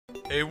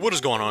Hey, what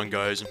is going on,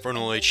 guys?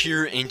 Infernal H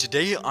here, and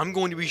today I'm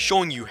going to be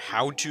showing you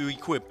how to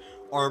equip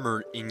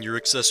armor in your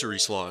accessory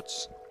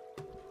slots.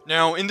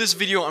 Now, in this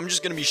video, I'm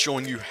just going to be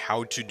showing you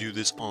how to do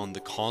this on the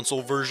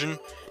console version.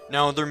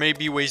 Now, there may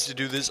be ways to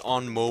do this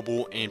on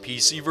mobile and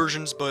PC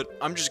versions, but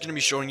I'm just going to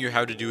be showing you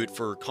how to do it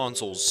for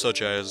consoles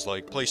such as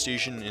like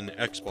PlayStation and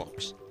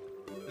Xbox.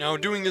 Now,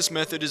 doing this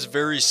method is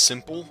very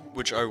simple,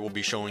 which I will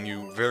be showing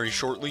you very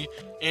shortly,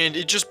 and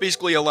it just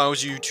basically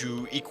allows you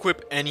to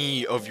equip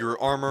any of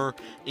your armor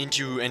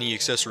into any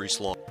accessory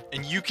slot.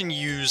 And you can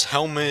use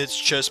helmets,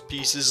 chest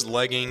pieces,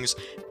 leggings,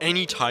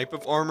 any type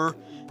of armor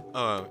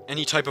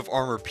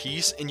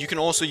piece, and you can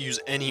also use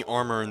any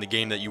armor in the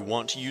game that you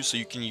want to use, so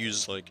you can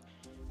use like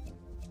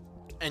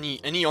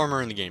any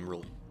armor in the game,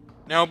 really.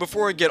 Now,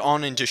 before I get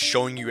on into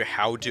showing you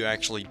how to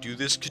actually do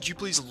this, could you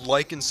please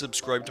like and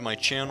subscribe to my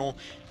channel?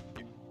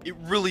 It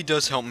really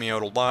does help me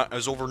out a lot,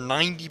 as over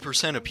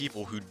 90% of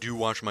people who do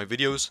watch my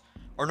videos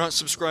are not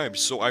subscribed,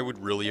 so I would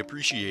really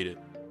appreciate it.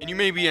 And you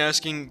may be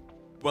asking,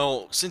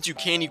 well, since you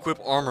can equip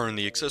armor in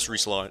the accessory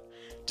slot,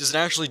 does it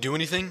actually do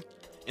anything?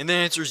 And the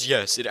answer is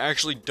yes, it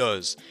actually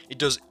does. It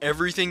does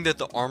everything that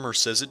the armor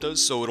says it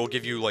does, so it'll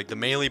give you like the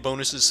melee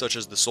bonuses such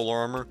as the solar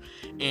armor,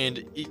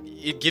 and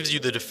it gives you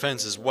the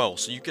defense as well,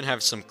 so you can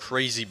have some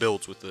crazy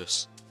builds with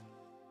this.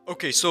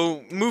 Okay,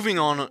 so moving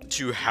on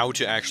to how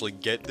to actually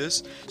get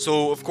this.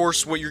 So, of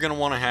course, what you're going to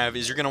want to have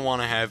is you're going to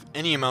want to have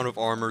any amount of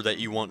armor that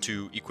you want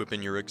to equip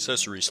in your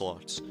accessory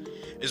slots.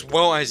 As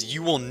well as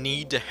you will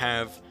need to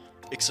have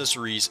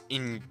accessories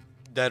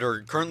that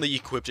are currently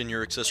equipped in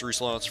your accessory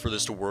slots for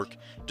this to work.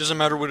 Doesn't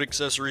matter what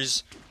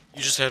accessories,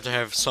 you just have to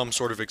have some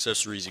sort of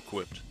accessories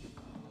equipped.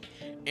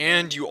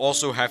 And you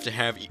also have to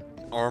have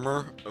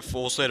armor, a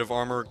full set of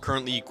armor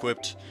currently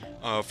equipped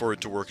for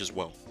it to work as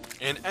well.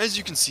 And as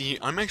you can see,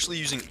 I'm actually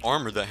using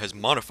armor that has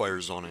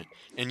modifiers on it.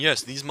 And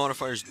yes, these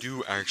modifiers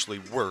do actually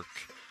work.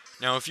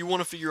 Now, if you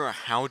want to figure out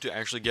how to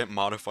actually get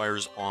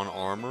modifiers on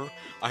armor,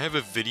 I have a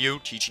video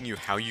teaching you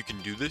how you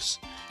can do this.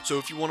 So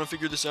if you want to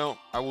figure this out,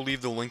 I will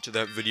leave the link to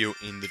that video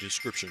in the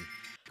description.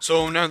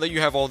 So now that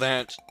you have all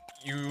that,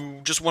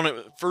 you just want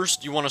to,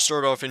 first you want to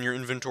start off in your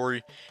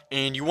inventory,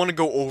 and you want to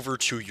go over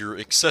to your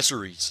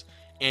accessories.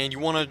 And you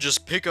want to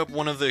just pick up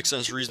one of the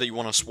accessories that you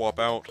want to swap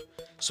out.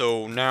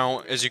 So now,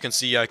 as you can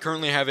see, I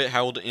currently have it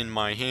held in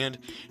my hand,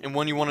 and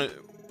what you want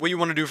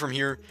to do from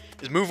here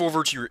is move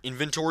over to your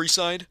inventory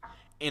side,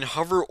 and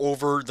hover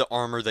over the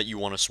armor that you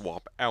want to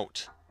swap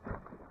out.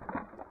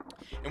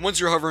 And once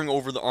you're hovering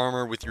over the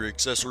armor with your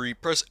accessory,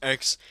 press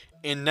X,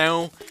 and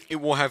now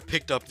it will have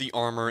picked up the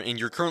armor, and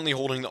you're currently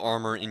holding the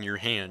armor in your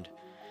hand.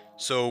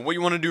 So what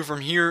you want to do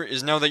from here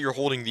is, now that you're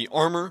holding the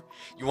armor,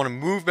 you want to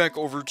move back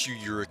over to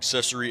your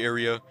accessory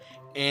area,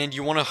 and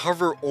you want to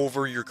hover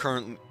over your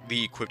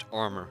currently equipped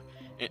armor.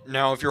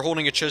 Now, if you're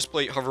holding a chest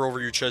plate, hover over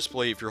your chest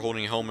plate. If you're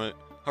holding a helmet,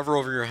 hover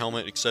over your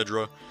helmet,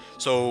 etc.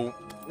 So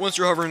once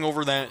you're hovering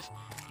over that,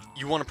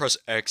 you want to press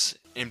X,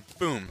 and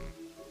boom.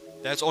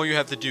 That's all you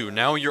have to do.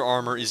 Now your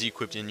armor is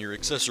equipped in your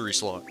accessory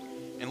slot.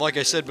 And like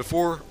I said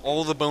before,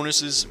 all the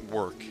bonuses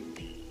work.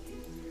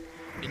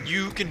 And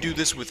you can do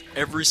this with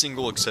every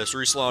single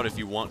accessory slot if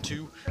you want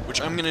to, which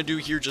I'm going to do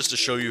here just to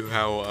show you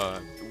how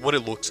what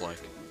it looks like.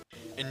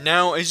 And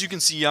now, as you can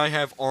see, I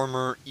have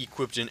armor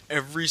equipped in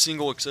every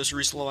single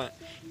accessory slot,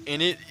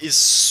 and it is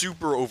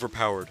super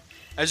overpowered.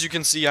 As you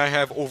can see, I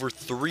have over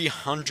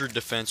 300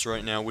 defense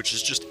right now, which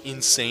is just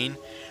insane.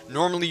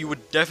 Normally, you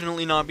would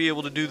definitely not be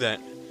able to do that.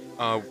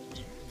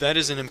 That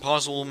is an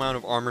impossible amount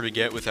of armor to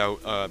get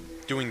without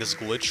doing this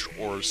glitch,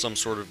 or some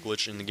sort of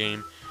glitch in the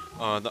game.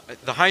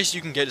 The highest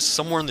you can get is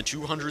somewhere in the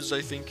 200s,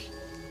 I think.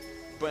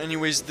 But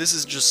anyways, this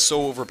is just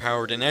so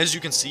overpowered, and as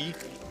you can see,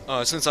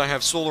 since I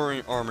have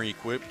solar armor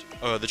equipped,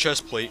 the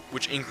chest plate,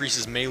 which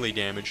increases melee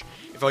damage,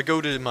 if I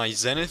go to my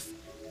zenith,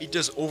 it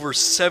does over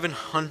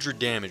 700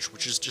 damage,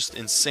 which is just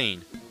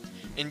insane.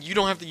 And you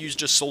don't have to use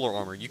just solar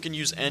armor, you can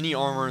use any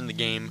armor in the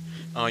game.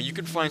 You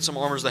can find some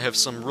armors that have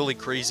some really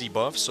crazy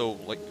buffs, so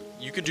like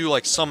you could do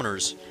like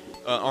summoners,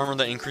 armor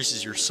that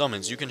increases your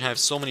summons. You can have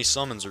so many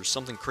summons or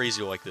something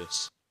crazy like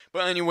this.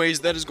 But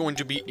anyways, that is going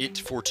to be it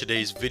for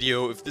today's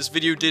video. If this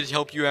video did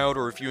help you out,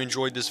 or if you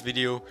enjoyed this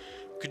video,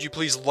 could you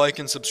please like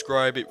and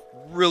subscribe? It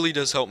really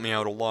does help me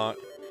out a lot.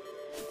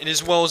 And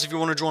as well as if you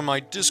want to join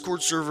my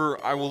Discord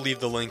server, I will leave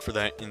the link for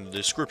that in the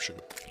description.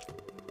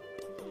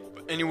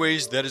 But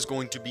anyways, that is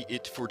going to be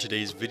it for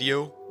today's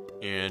video,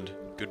 and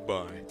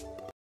goodbye.